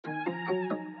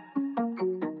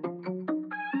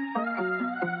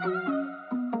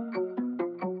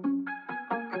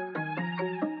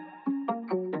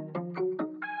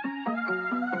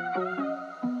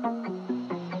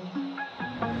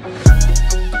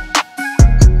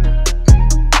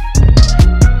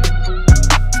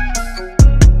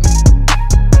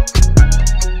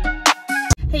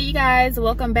guys,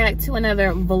 welcome back to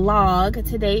another vlog.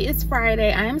 Today is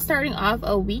Friday. I am starting off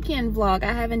a weekend vlog.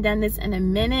 I haven't done this in a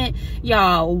minute,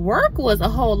 y'all. Work was a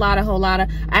whole lot of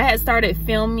I had started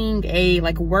filming a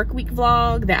work week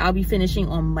vlog that I'll be finishing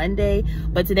on Monday,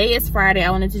 but today is Friday.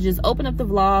 I wanted to just open up the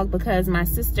vlog because my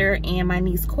sister and my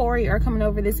niece Corey are coming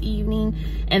over this evening,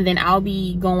 and then I'll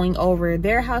be going over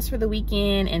their house for the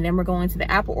weekend, and then we're going to the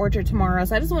apple orchard tomorrow.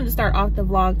 So I just wanted to start off the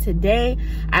vlog today.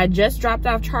 I just dropped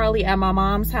off Charlie at my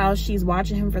mom's house. She's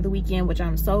watching him for the weekend, which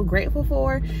I'm so grateful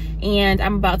for, and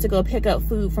I'm about to go pick up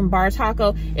food from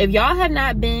Bartaco. If y'all have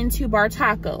not been to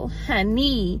Bartaco,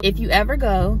 honey, if you ever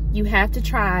go, you have to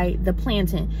try the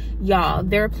plantain. Y'all,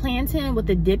 their plantain with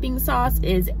the dipping sauce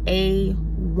is A1.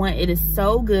 It is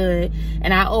so good,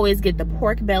 and I always get the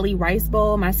pork belly rice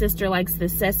bowl. My sister likes the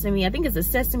sesame, I think it's a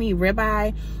sesame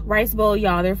ribeye rice bowl.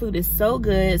 Y'all, their food is so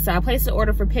good. So I placed an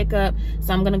order for pickup,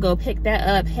 so I'm gonna go pick that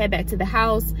up, head back to the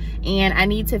house, and I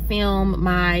need to film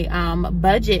my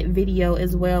budget video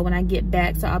as well when I get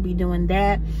back, so I'll be doing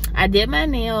that. I did my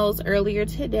nails earlier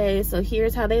today, so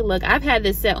here's how they look. I've had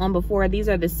this set on before. These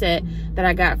are the set that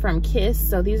I got from Kiss,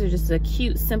 so these are just a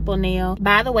cute simple nail.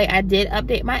 By the way, I did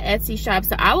update my Etsy shop,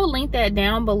 so I will link that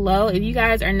down below. If you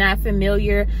guys are not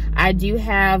familiar, I do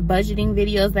have budgeting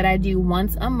videos that I do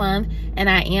once a month, and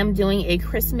I am doing a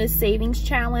Christmas savings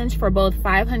challenge for both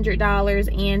 $500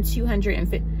 and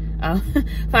 $250.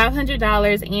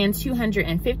 $500 and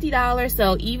 $250.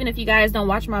 So even if you guys don't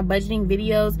watch my budgeting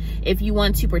videos, if you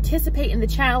want to participate in the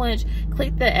challenge,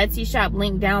 click the Etsy shop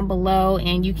link down below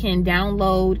and you can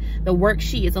download the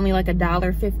worksheet. It's only like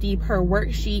 $1.50 per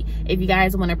worksheet if you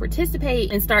guys want to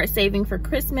participate and start saving for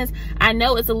Christmas. I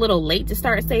know it's a little late to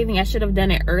start saving. I should have done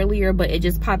it earlier, but it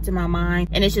just popped in my mind,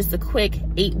 and it's just a quick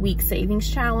 8-week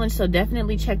savings challenge, so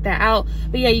definitely check that out.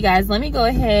 But yeah, you guys, let me go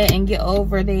ahead and get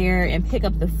over there and pick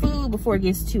up the food before it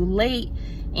gets too late,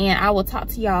 and I will talk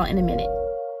to y'all in a minute.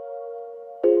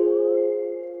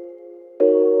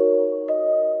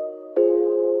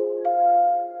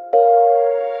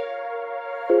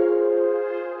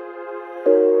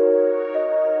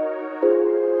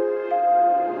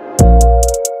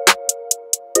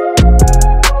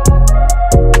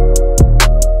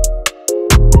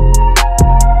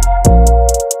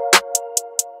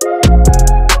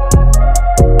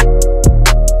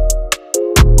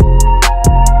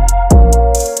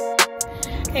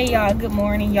 Good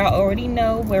morning. Y'all already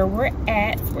know where we're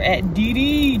at. We're at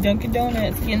DD Dunkin'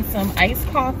 Donuts getting some iced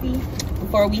coffee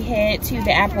before we head to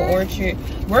the apple orchard.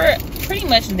 We're pretty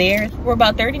much there. We're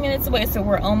about 30 minutes away, so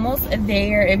we're almost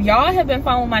there. If y'all have been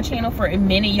following my channel for a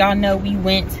minute, y'all know we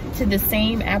went to the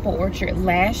same apple orchard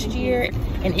last year,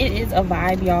 and it is a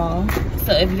vibe, y'all.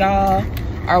 So if y'all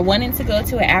are wanting to go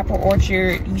to an apple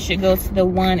orchard, you should go to the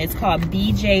one. It's called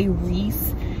BJ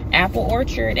Reece Apple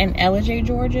Orchard in Ellijay,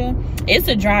 Georgia. It's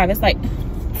a drive. It's like,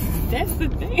 that's the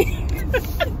thing.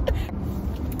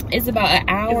 It's about an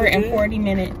hour and 40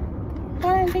 minute. Oh,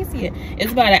 I didn't taste it.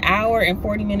 It's about an hour and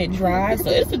 40-minute drive,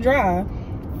 so it's a drive,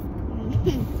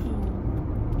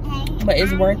 but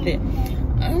it's worth it.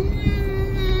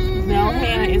 No,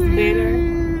 Hannah, it's bitter.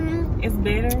 It's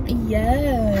bitter.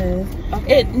 Yes.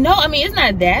 Okay. No, I mean, it's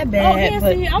not that bad. Oh,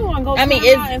 but see, I want to go. I mean,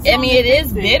 it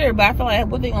is bitter, but I feel like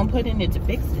what they gonna put in it to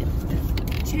fix it?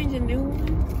 Change a new one.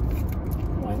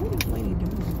 Like, what is this lady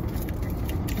doing?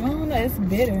 I don't know. It's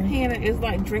bitter. Hannah, it's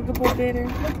like drinkable bitter.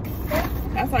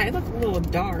 That's like, it looks a little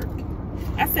dark.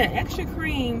 I said extra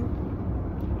cream,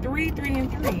 3, 3,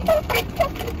 and 3.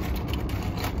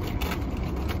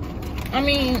 I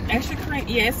mean, extra cream.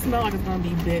 Yeah, it smells like it's gonna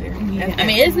be bitter. Yeah. I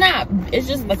mean, it's not. It's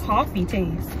just the coffee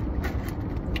taste.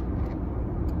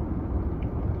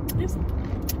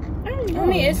 I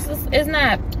mean, it's just, it's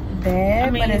not bad,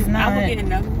 I mean, but it's not. I will get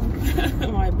another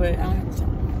one. Like, but I don't have time.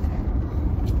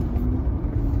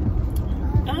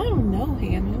 I don't know,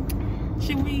 Hannah.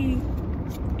 Should we?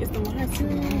 It's the line too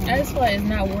long. I just feel like it's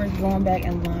not worth going back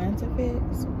in line to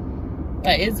fix.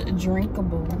 Like, it's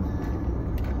drinkable,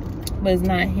 but it's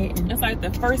not hitting. It's like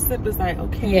the first sip is like,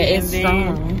 okay, yeah, it's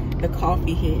strong. The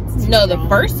coffee hits. No, the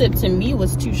first sip to me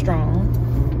was too strong.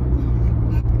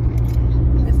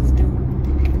 This is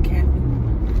doing caffeine.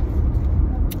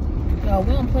 No,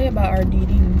 we don't play about our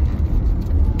DD.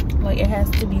 Like, it has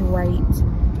to be right.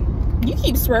 You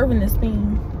keep swerving this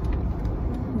thing,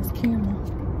 this camera.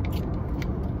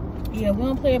 Yeah, we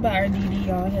don't play about our DD,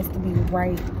 y'all. It has to be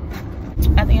right.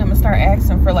 I think I'm gonna start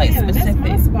asking for like specific.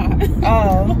 That's my spot.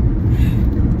 Oh.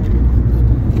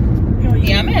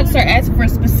 Yeah, I'm gonna have to start asking for a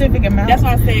specific amount. That's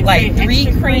why I said like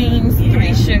 3 creams,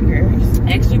 3 sugars.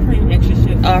 Extra cream, extra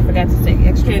sugar. Oh, I forgot to say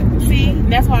extra. See,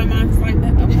 that's why mine's like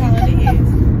that. How it is.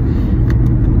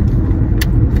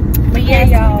 But yeah,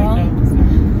 y'all.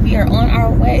 we are on our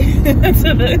way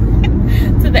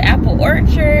to the apple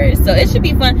orchard, so it should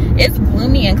be fun. It's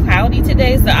gloomy and cloudy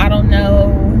today, so I don't know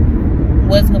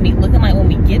what's gonna be looking like when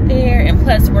we get there. And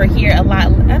plus we're here a lot,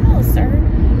 I know, sir.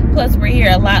 Plus we're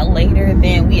here a lot later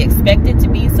than we expected to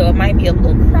be, so it might be a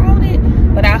little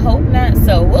crowded, but I hope not.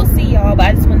 So we'll see y'all, but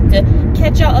I just wanted to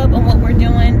catch y'all up on what we're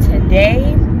doing today.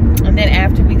 And then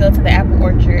after we go to the apple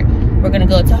orchard, we're gonna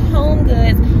go to Home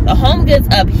Goods. The Home Goods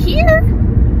up here,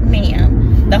 ma'am,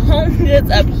 the Home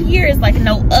Goods up here is like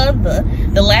no other.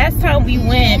 The last time we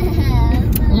went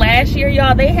last year,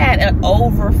 y'all, they had an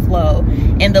overflow,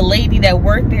 and the lady that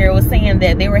worked there was saying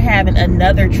that they were having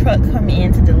another truck come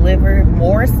in to deliver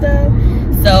more stuff.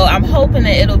 So I'm hoping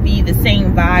that it'll be the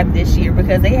same vibe this year,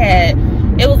 because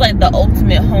it was like the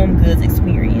ultimate Home Goods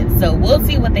experience. So we'll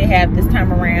see what they have this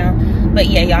time around. But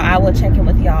yeah, y'all, I will check in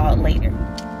with y'all later.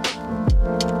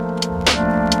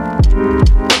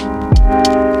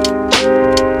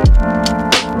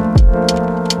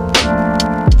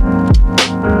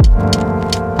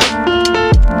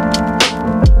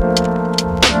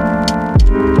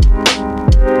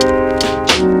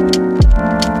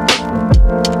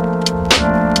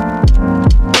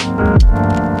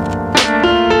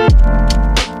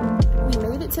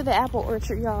 Apple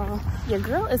orchard, y'all. Your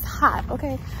girl is hot,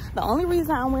 okay? The only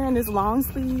reason I'm wearing this long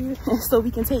sleeve is so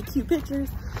we can take cute pictures,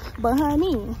 but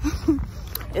honey,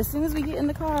 as soon as we get in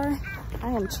the car, I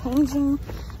am changing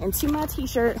into my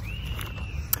t-shirt.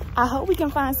 I hope we can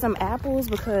find some apples,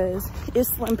 because it's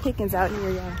slim pickings out here,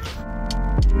 y'all.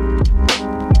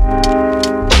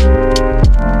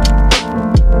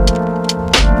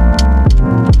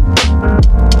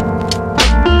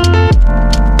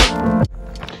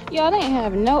 Y'all, they ain't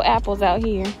have no apples out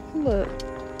here. Look,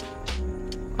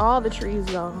 all the trees,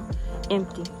 y'all,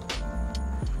 empty.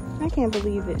 I can't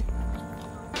believe it.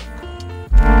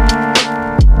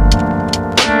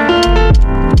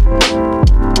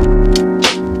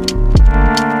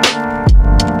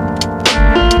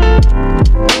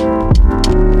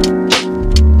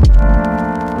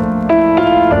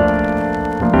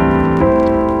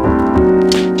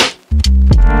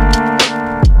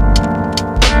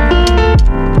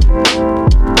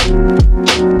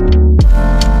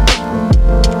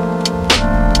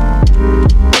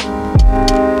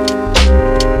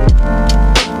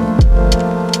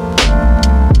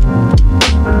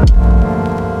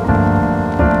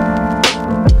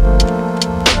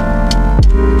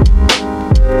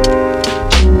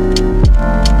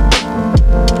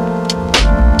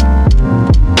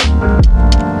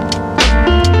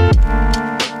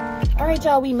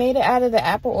 We made it out of the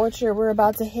apple orchard. We're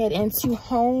about to head into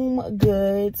Home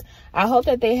Goods. I hope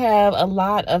that they have a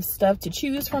lot of stuff to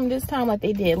choose from this time like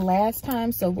they did last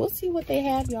time, so we'll see what they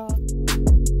have, y'all.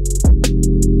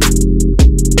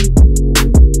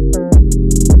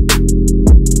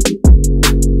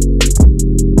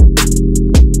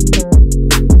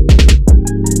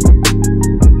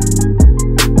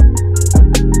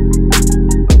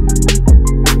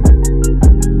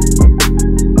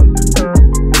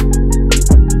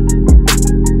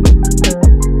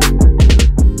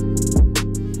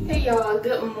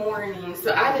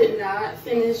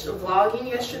 Vlogging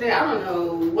yesterday. I don't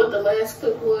know what the last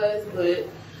clip was, but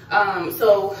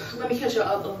so let me catch y'all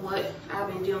up on what I've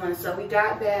been doing. So we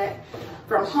got back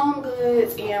from Home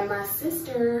Goods, and my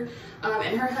sister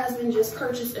and her husband just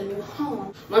purchased a new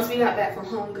home. Once we got back from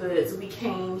Home Goods, we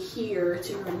came here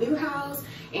to her new house,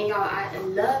 and y'all, I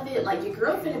love it. Like, your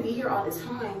girl finna be here all the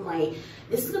time. Like,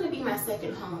 this is gonna be my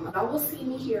second home. Y'all will see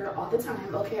me here all the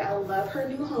time, okay? I love her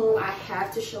new home. I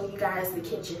have to show you guys the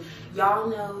kitchen. Y'all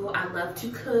know I love to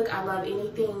cook. I love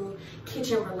anything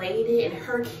kitchen related, and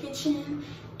her kitchen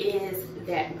is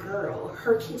that girl.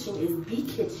 Her kitchen is the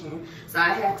kitchen. So I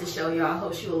have to show y'all. I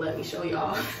hope she will let me show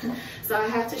y'all. So I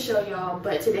have to show y'all.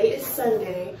 But today is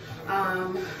Sunday.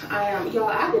 Y'all,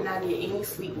 I did not get any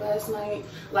sleep last night.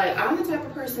 Like, I'm the type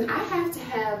of person, I have to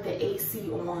have the AC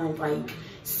on like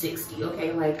 60,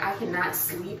 okay? Like, I cannot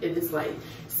sleep if it's like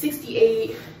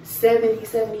 68, 70,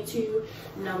 72.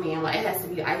 No, man, like, it has to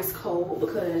be ice cold,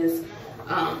 because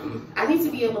I need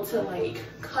to be able to like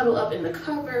cuddle up in the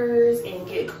covers and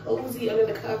get cozy under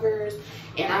the covers,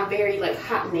 and I'm very like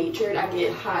hot natured. I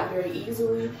get hot very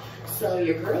easily, so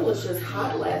your girl was just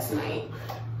hot last night.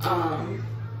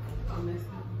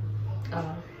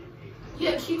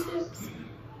 Yeah, Q-tips.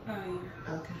 Oh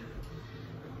yeah. Okay.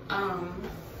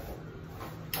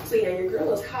 So yeah, your girl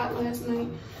was hot last night,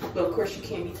 but of course you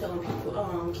can't be telling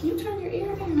people, can you turn your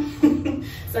air down?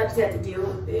 So I just had to deal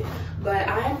with it. But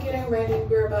I am getting ready.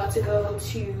 We're about to go to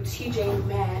TJ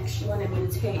Maxx. She wanted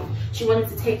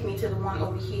to take me to the one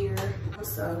over here.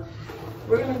 So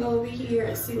we're gonna go over here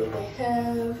and see what they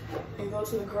have and go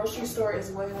to the grocery store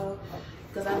as well,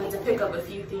 because I need to pick up a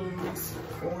few things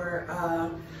for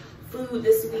food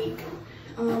this week.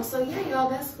 So yeah, y'all,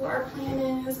 that's what our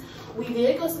plan is. We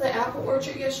did go to the apple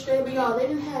orchard yesterday, but y'all, they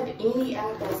didn't have any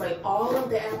apples. Like, all of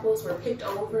the apples were picked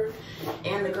over,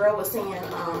 and the girl was saying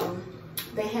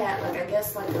they had, like, I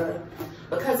guess, like,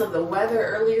 because of the weather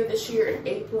earlier this year in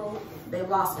April, they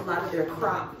lost a lot of their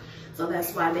crop, so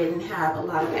that's why they didn't have a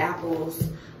lot of apples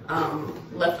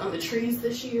left on the trees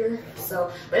this year.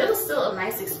 So, but it was still a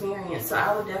nice experience, so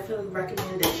I would definitely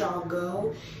recommend that y'all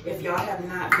go if y'all have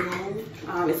not been.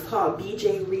 It's called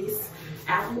BJ Reece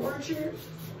Apple Orchard.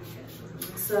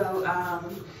 So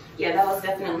yeah, that was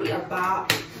definitely a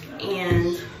bop.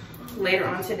 And later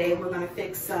on today, we're gonna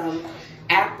fix some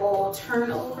apple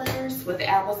turnovers with the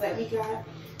apples that we got.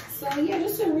 So yeah,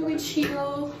 just a really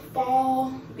chill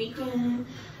fall weekend.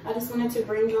 I just wanted to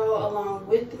bring y'all along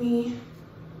with me.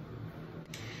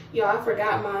 Y'all, I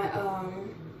forgot my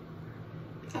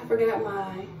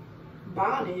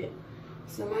bonnet,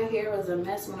 so my hair was a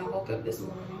mess when I woke up this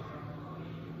morning.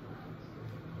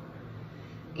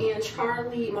 And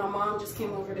Charlie, my mom just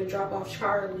came over to drop off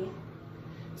Charlie,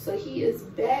 so he is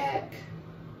back.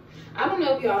 I don't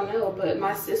know if y'all know, but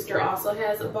my sister also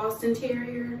has a Boston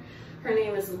Terrier. Her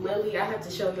name is Lily. I have to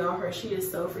show y'all her. She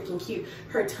is so freaking cute.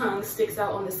 Her tongue sticks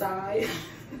out on the side.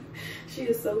 She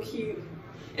is so cute.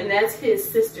 And that's his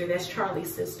sister. That's Charlie's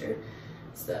sister.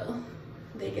 So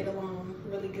they get along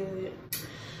really good.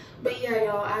 But yeah,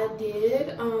 y'all, I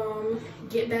did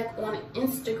get back on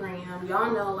Instagram.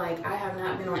 Y'all know, like, I have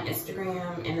not been on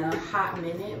Instagram in a hot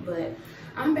minute, but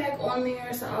I'm back on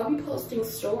there, so I'll be posting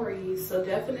stories. So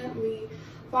definitely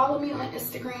follow me on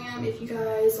Instagram if you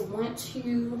guys want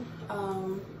to.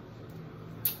 I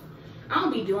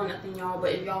don't be doing nothing, y'all,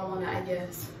 but if y'all want to, I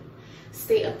guess,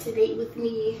 stay up to date with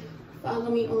me,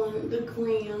 follow me on the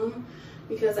gram,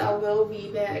 because I will be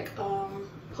back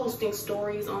posting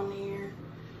stories on there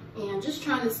and just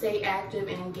trying to stay active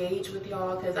and engage with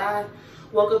y'all, because I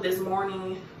woke up this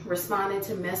morning responding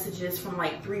to messages from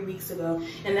like 3 weeks ago.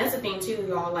 And that's the thing too,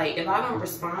 y'all, like, if I don't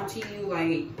respond to you,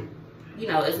 like, you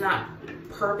know, it's not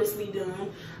purposely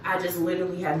done. I just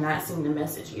literally have not seen the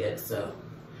message yet. So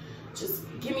just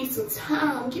give me some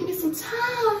time, give me some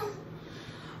time.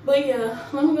 But yeah,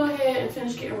 let me go ahead and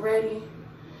finish getting ready,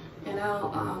 and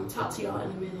I'll talk to y'all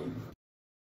in a minute.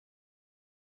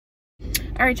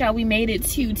 All right, y'all, we made it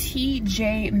to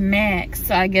TJ Maxx.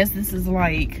 So I guess this is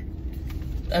like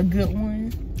a good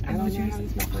one. I don't know. This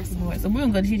is my first one. So we're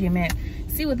gonna go to TJ Maxx,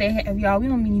 see what they have, y'all. We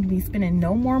don't need to be spending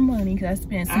no more money, because I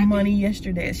spent some money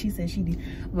yesterday. She said she did,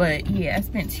 but yeah, I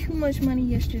spent too much money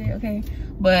yesterday. Okay,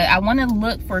 but I want to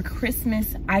look for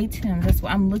Christmas items. That's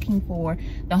what I'm looking for.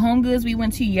 The Home Goods we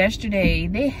went to yesterday,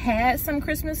 they had some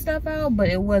Christmas stuff out, but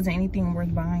it wasn't anything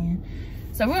worth buying.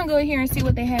 So we're gonna go here and see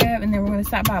what they have, and then we're gonna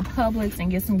stop by Publix and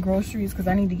get some groceries, because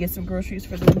I need to get some groceries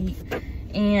for the week.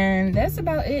 And that's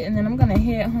about it. And then I'm gonna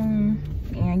head home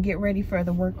and get ready for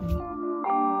the work week.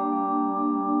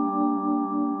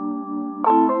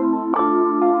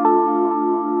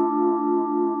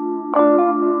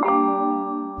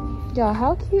 Y'all,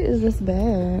 how cute is this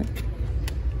bag?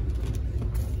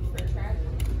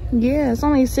 Yeah, it's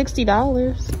only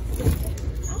 $60.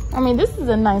 I mean, this is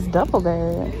a nice duffel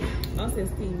bag.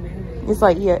 It's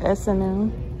like, yeah,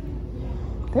 S&M.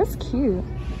 That's cute.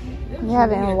 You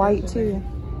have it in white too.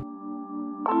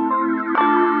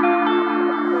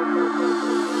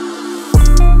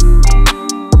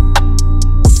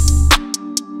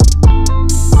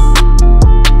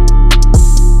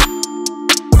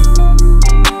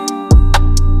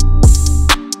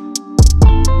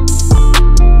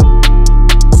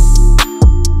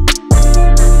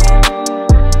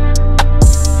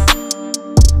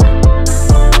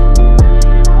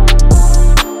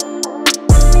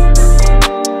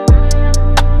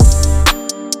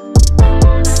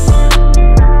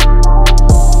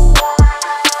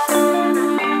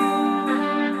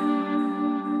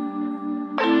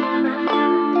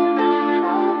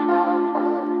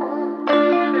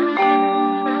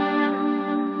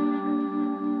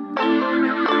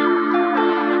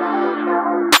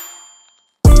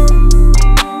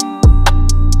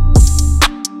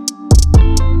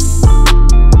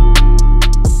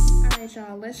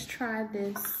 Let's try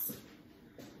this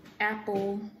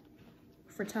apple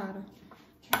frittata.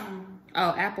 Oh,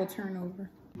 apple turnover.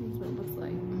 That's what it looks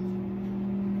like.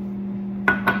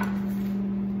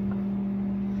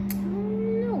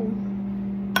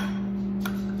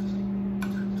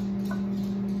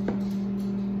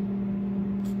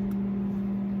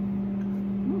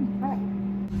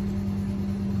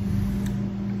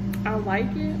 I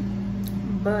like it,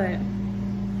 but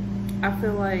I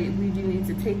feel like we do need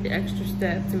to take the extra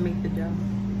step to make the dough.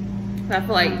 So I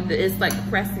feel like it's like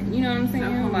pressing, you know what I'm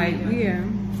saying? Like, yeah.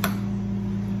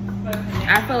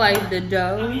 I feel like the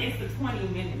dough. I mean, it's a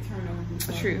 20-minute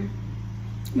turnover. True.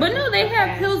 But no, they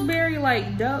have Pillsbury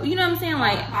like dough. You know what I'm saying?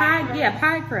 Like pie, crust. Yeah,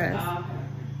 pie crust. Okay.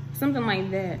 Something like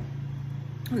that.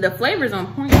 The flavor's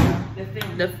on point.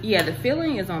 The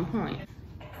filling is on point.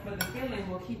 But the filling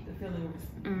will keep the filling.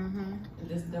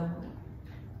 Just double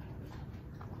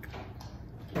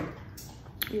it.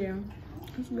 Yeah,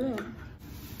 it's good.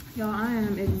 Y'all, I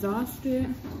am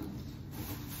exhausted.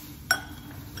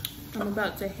 I'm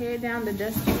about to head down the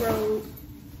dusty road.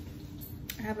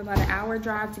 I have about an hour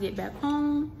drive to get back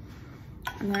home.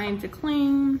 And I need to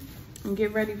clean and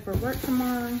get ready for work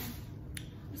tomorrow.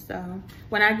 So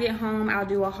when I get home, I'll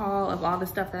do a haul of all the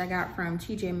stuff that I got from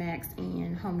TJ Maxx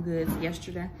and Home Goods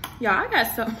yesterday. Y'all, I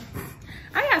got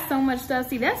so much stuff.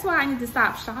 See, that's why I need to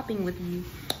stop shopping with you.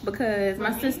 Because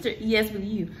my sister, yes, with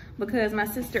you. Because my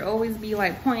sister always be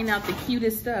like pointing out the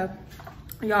cutest stuff.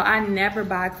 Y'all, I never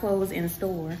buy clothes in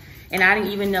store. And I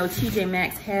didn't even know TJ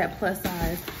Maxx had plus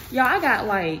size. Y'all, I got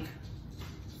like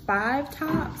 5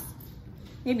 tops.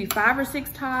 Maybe 5 or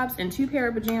 6 tops and 2 pair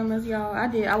of pajamas, y'all.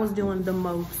 I was doing the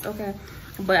most, okay?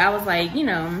 But I was like, you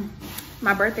know,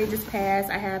 my birthday just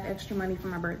passed. I have extra money for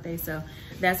my birthday, so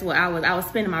that's what I was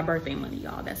spending my birthday money,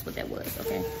 y'all. That's what that was,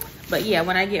 okay? But yeah,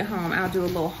 when I get home, I'll do a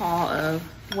little haul of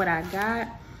what I got.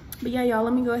 But yeah, y'all,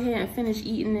 let me go ahead and finish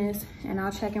eating this, and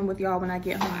I'll check in with y'all when I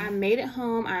get home. I made it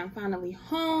home. I am finally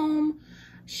home,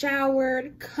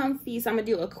 showered, comfy. So I'm gonna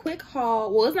do a quick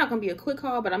haul. Well, it's not gonna be a quick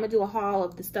haul, but I'm gonna do a haul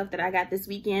of the stuff that I got this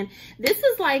weekend. This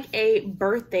is like a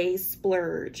birthday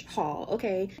splurge haul,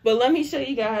 okay? But let me show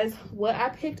you guys what I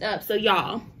picked up. So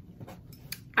y'all,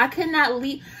 I could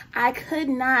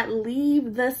not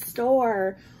leave the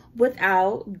store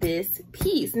without this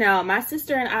piece. Now, my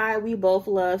sister and I, we both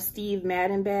love Steve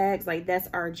Madden bags. Like, that's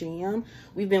our jam.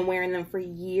 We've been wearing them for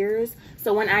years.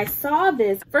 So when I saw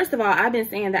this, first of all, I've been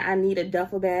saying that I need a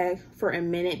duffel bag for a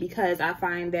minute because I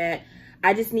find that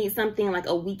I just need something like a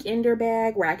weekender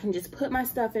bag where I can just put my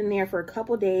stuff in there for a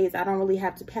couple days. I don't really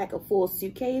have to pack a full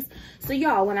suitcase. So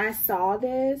y'all, when I saw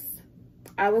this,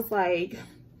 I was like,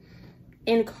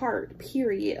 in cart,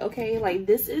 period, okay? Like,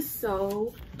 this is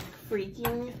so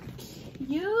freaking cute.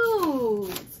 It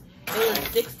was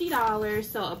 $60,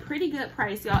 so a pretty good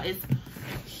price, y'all. It's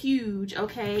huge,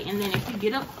 okay? And then if you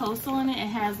get up close on it, it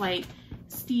has like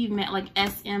Steve Madden, like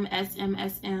SM,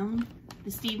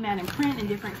 the Steve Madden print in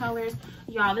different colors.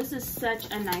 Y'all, this is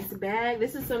such a nice bag.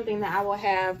 This is something that I will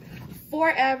have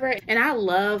forever, and I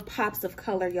love pops of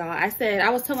color, y'all. I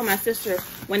was telling my sister,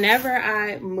 whenever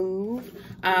I move,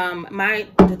 my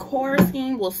decor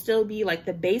scheme will still be like,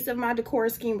 the base of my decor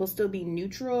scheme will still be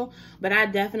neutral, but I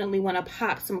definitely want to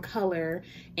pop some color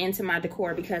into my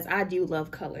decor because I do love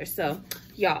color. So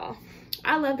y'all,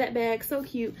 I love that bag, so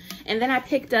cute. And then I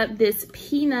picked up this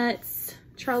Peanuts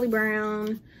Charlie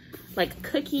Brown like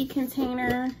cookie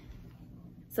container,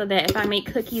 so that if I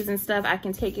make cookies and stuff, I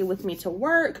can take it with me to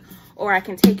work, or I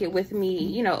can take it with me,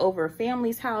 you know, over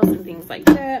family's house and things like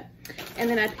that. And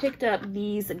then I picked up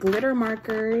these glitter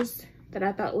markers that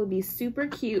I thought would be super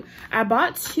cute. I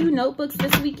bought 2 notebooks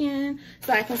this weekend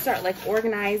so I can start like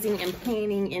organizing and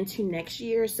planning into next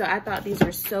year. So I thought these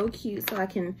were so cute, so I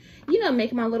can, you know,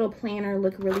 make my little planner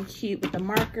look really cute with the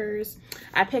markers.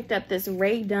 I picked up this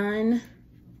Ray Dunn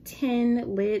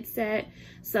tin lid set.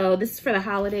 So this is for the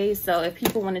holidays, so if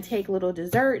people want to take little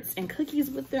desserts and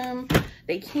cookies with them,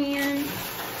 they can.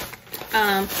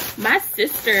 My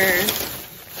sister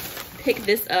picked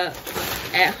this up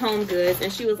at Home Goods,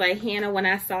 and she was like, Hannah, when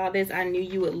I saw this, I knew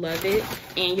you would love it.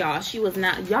 And y'all, she was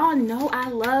not, y'all know I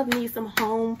love me some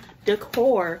home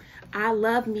decor. I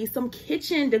love me some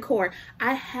kitchen decor.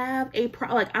 I have a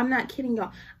like, I'm not kidding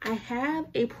y'all, I have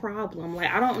a problem.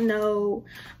 Like, I don't know,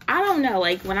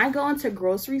 like when I go into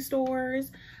grocery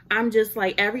stores, I'm just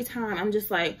like, every time I'm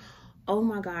just like, oh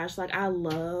my gosh, like I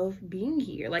love being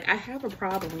here. Like, I have a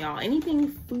problem, y'all. Anything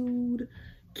food,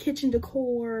 kitchen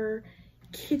decor,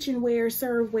 kitchenware,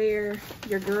 serveware,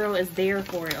 your girl is there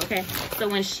for it, okay? So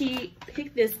when she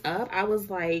picked this up, I was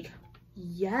like,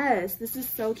 yes, this is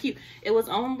so cute. It was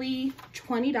only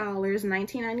 $20,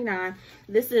 $19.99.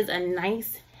 This is a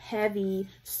nice heavy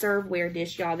serveware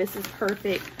dish, y'all. This is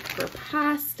perfect for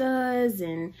pastas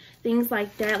and things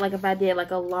like that. Like if I did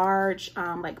like a large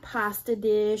like pasta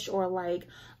dish, or like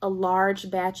a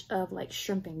large batch of like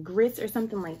shrimp and grits or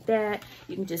something like that,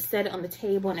 you can just set it on the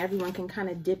table and everyone can kind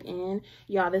of dip in.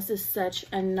 Y'all, this is such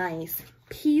a nice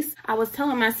piece. I was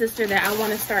telling my sister that I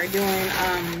want to start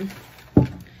doing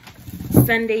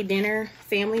Sunday dinner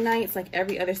family nights, like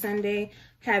every other Sunday.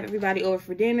 Have everybody over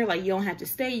for dinner. Like, you don't have to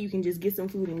stay. You can just get some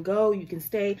food and go. You can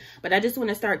stay. But I just want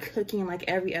to start cooking like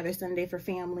every other Sunday for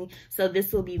family. So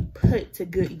this will be put to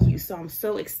good use. So I'm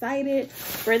so excited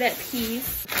for that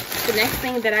piece. The next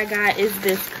thing that I got is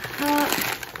this cup.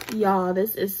 Y'all,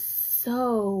 this is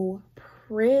so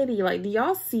pretty. Like, do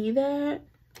y'all see that?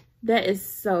 That is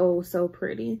so, so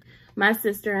pretty. My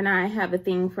sister and I have a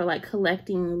thing for like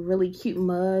collecting really cute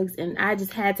mugs, and I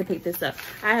just had to pick this up.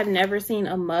 I have never seen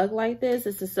a mug like this.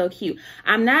 This is so cute.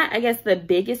 I'm not, I guess, the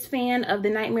biggest fan of The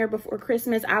Nightmare Before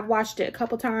Christmas. I've watched it a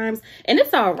couple times and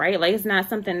it's all right. Like, it's not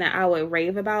something that I would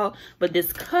rave about, but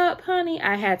this cup, honey,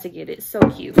 I had to get it. So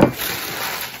cute.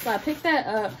 So I picked that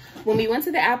up. When we went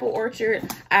to the apple orchard,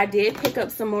 I did pick up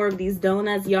some more of these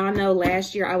donuts. Y'all know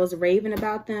last year I was raving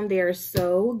about them. They are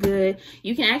so good.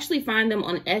 You can actually find them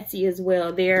on Etsy as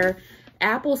well. They're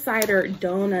apple cider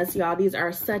donuts, y'all. These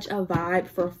are such a vibe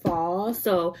for fall.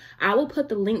 So I will put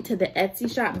the link to the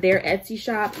Etsy shop, their Etsy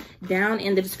shop, down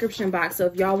in the description box. So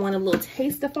if y'all want a little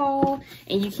taste of fall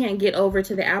and you can't get over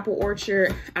to the apple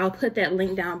orchard, I'll put that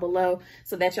link down below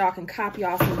so that y'all can copy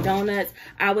y'all some donuts.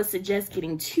 I would suggest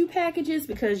getting 2 packages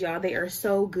because, y'all, they are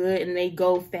so good and they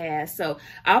go fast. So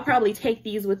I'll probably take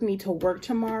these with me to work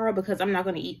tomorrow because I'm not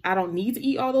going to eat, I don't need to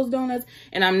eat all those donuts,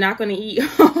 and I'm not going to eat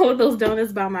all of those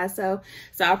donuts by myself.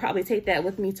 So I'll probably take that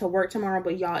with me to work tomorrow.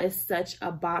 But y'all, it's such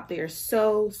a bop. They are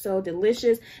so, so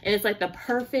delicious. And it's like the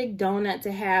perfect donut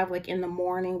to have like in the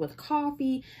morning with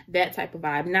coffee, that type of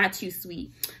vibe, not too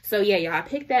sweet. So yeah, y'all, I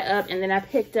picked that up. And then I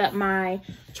picked up my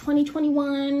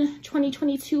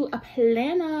 2021-2022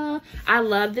 planner. I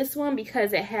love this one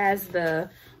because it has the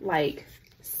like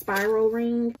spiral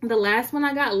ring. The last one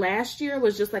I got last year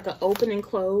was just like an open and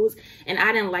close, and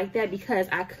I didn't like that because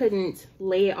I couldn't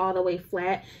lay it all the way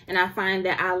flat, and I find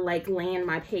that I like laying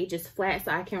my pages flat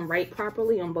so I can write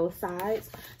properly on both sides.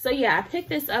 So yeah, I picked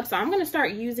this up. So I'm going to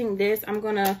start using this. I'm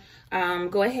going to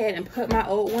go ahead and put my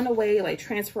old one away, like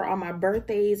transfer all my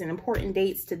birthdays and important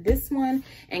dates to this one,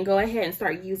 and go ahead and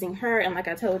start using her. And like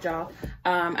I told y'all,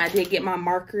 I did get my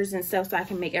markers and stuff so I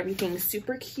can make everything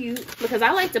super cute, because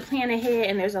I like to plan ahead,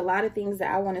 and there's a lot of things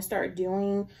that I want to start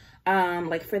doing,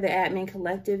 like for the admin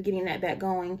collective, getting that back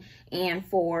going, and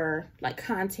for like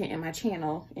content in my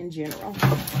channel in general.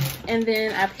 And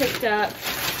then I picked up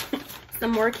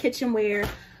some more kitchenware,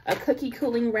 a cookie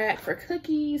cooling rack for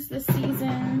cookies this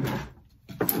season.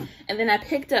 And then I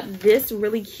picked up this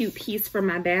really cute piece for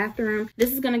my bathroom.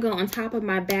 This is going to go on top of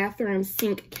my bathroom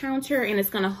sink counter, and it's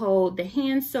going to hold the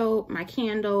hand soap, my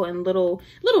candle, and little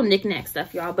knick-knack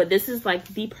stuff, y'all. But this is like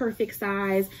the perfect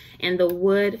size, and the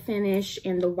wood finish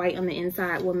and the white on the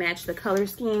inside will match the color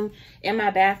scheme in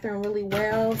my bathroom really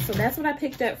well. So that's what I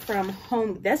picked up from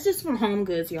Home. That's just from Home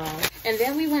Goods, y'all. And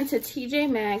then we went to TJ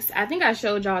Maxx. I think I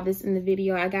showed y'all this in the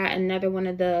video. I got another one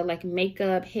of the like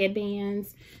makeup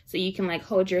headbands, so you can like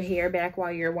hold your hair back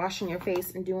while you're washing your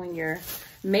face and doing your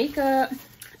makeup.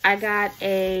 I got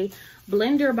a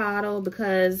blender bottle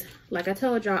because, like I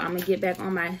told y'all, I'm gonna get back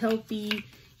on my healthy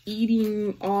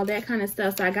eating, all that kind of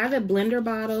stuff. So I got a blender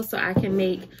bottle so I can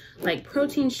make like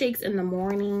protein shakes in the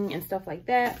morning and stuff like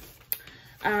that.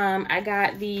 I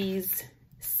got these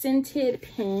scented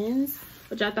pens,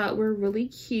 which I thought were really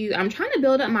cute. I'm trying to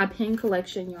build up my pen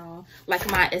collection, y'all, like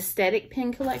my aesthetic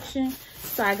pen collection.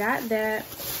 So I got that.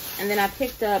 And then I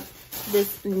picked up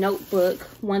this notebook.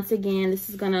 Once again, this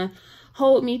is gonna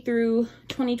hold me through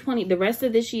 2020, the rest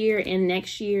of this year and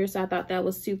next year. So I thought that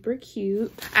was super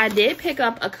cute. I did pick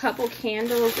up a couple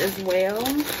candles as well.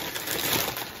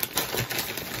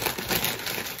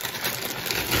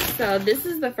 So this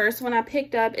is the first one I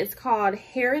picked up. It's called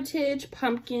Heritage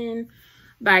Pumpkin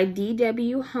by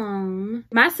DW Home.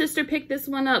 My sister picked this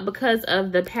one up because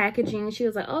of the packaging. She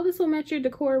was like, oh, this will match your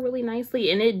decor really nicely,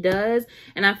 and it does.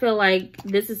 And I feel like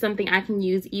this is something I can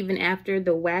use even after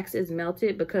the wax is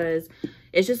melted, because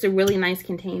it's just a really nice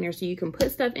container, so you can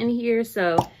put stuff in here.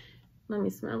 So let me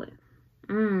smell it.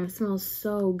 It smells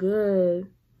so good.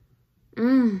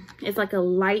 It's like a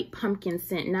light pumpkin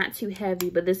scent, not too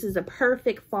heavy, but this is a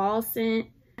perfect fall scent.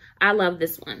 I love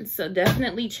this one. So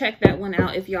definitely check that one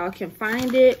out if y'all can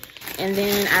find it. And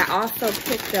then I also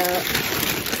picked up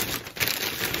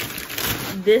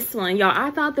this one. Y'all,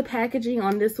 I thought the packaging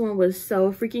on this one was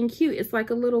so freaking cute. It's like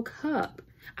a little cup.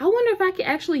 I wonder if I could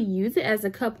actually use it as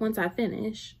a cup once I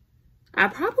finish. I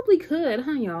probably could,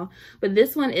 huh, y'all? But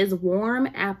this one is warm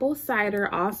apple cider,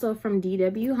 also from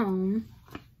DW Home.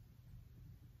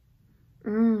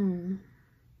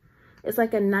 It's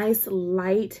like a nice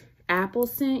light apple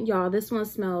scent. Y'all, this one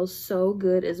smells so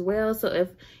good as well. So if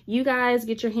you guys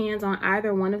get your hands on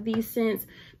either one of these scents,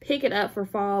 pick it up for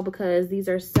fall because these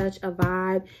are such a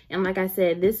vibe. And like I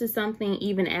said, this is something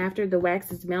even after the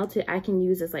wax is melted, I can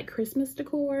use as like Christmas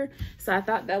decor. So I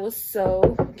thought that was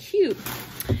so cute.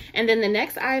 And then the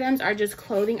next items are just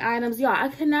clothing items. Y'all, I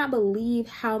could not believe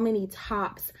how many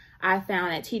tops I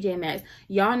found at TJ Maxx.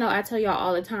 Y'all know I tell y'all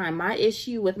all the time, my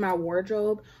issue with my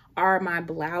wardrobe are my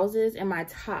blouses and my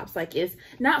tops. Like, it's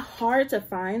not hard to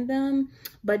find them,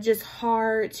 but just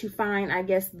hard to find, I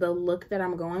guess, the look that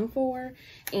I'm going for.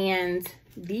 And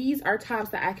these are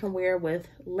tops that I can wear with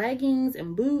leggings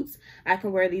and boots. I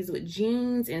can wear these with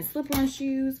jeans and slip-on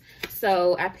shoes.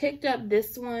 So I picked up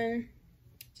this one,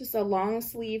 just a long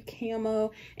sleeve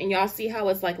camo, and y'all see how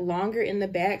it's like longer in the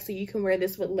back, so you can wear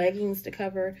this with leggings to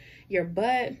cover your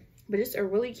butt. But just a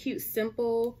really cute,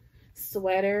 simple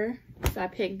sweater. So I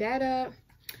picked that up.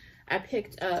 I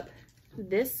picked up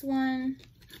this one.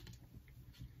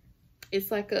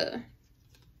 It's like a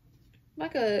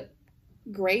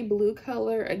gray blue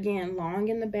color, again, long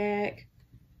in the back,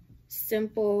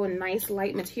 simple and nice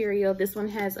light material. This one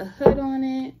has a hood on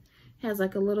it, has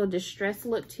like a little distressed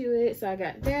look to it, so I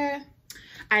got that.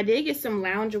 I did get some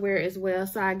loungewear as well,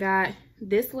 so I got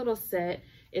this little set.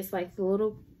 It's like the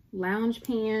little lounge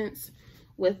pants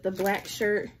with the black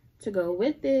shirt to go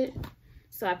with it.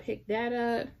 So I picked that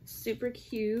up, super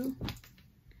cute.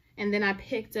 And then I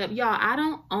picked up, y'all, I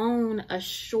don't own a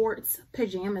shorts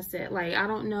pajama set. Like, I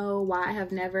don't know why I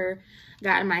have never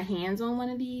gotten my hands on one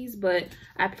of these, but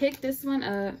I picked this one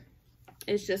up.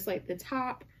 It's just like the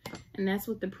top, and that's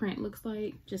what the print looks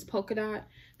like, just polka dot,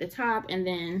 the top, and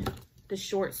then the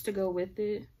shorts to go with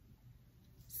it.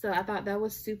 So I thought that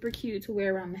was super cute to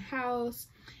wear around the house.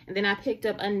 And then I picked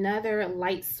up another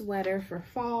light sweater for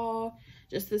fall,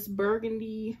 just this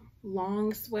burgundy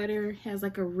long sweater, has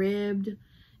like a ribbed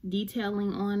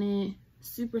detailing on it,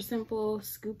 super simple,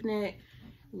 scoop neck,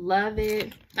 love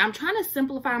it. I'm trying to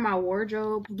simplify my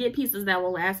wardrobe, get pieces that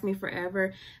will last me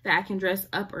forever, that I can dress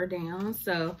up or down.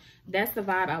 So that's the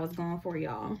vibe I was going for,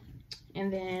 y'all.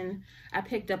 And then I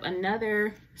picked up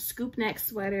another scoop neck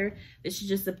sweater. This is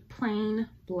just a plain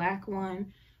black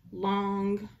one,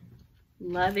 long,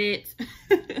 love it.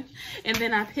 And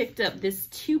then I picked up this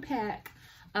 2-pack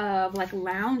of like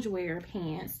loungewear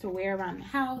pants to wear around the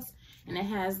house, and it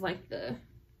has like the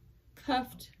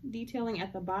cuffed detailing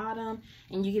at the bottom,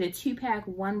 and you get a 2-pack,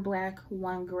 1 black,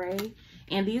 1 gray.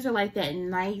 And these are like that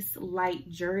nice light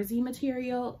jersey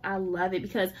material. I love it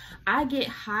because I get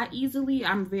hot easily.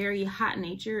 I'm very hot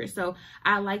natured, so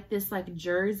I like this like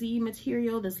jersey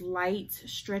material, this light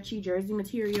stretchy jersey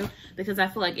material, because I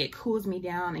feel like it cools me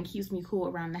down and keeps me cool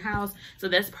around the house. So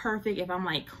that's perfect if I'm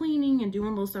like cleaning and doing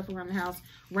little stuff around the house,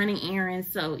 running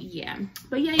errands. So yeah,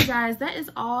 but yeah, you guys, that is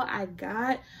all I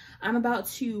got. I'm about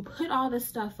to put all this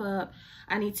stuff up.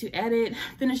 I need to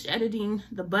finish editing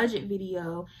the budget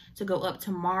video to go up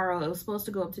tomorrow. It was supposed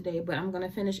to go up today, but I'm gonna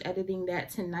finish editing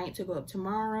that tonight to go up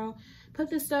tomorrow. Put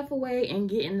this stuff away and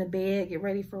get in the bed, get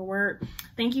ready for work.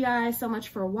 Thank you guys so much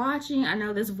for watching. I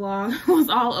know this vlog was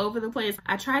all over the place.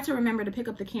 I tried to remember to pick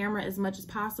up the camera as much as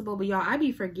possible, but y'all, I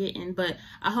be forgetting. But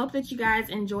I hope that you guys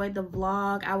enjoyed the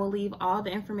vlog. I will leave all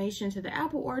the information to the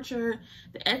apple orchard,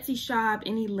 the Etsy shop,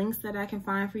 any links that I can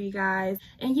find for you guys.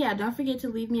 And yeah, don't forget to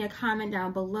leave me a comment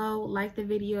down below, like the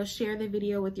video, share the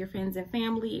video with your friends and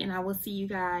family, and I will see you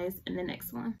guys in the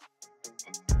next one.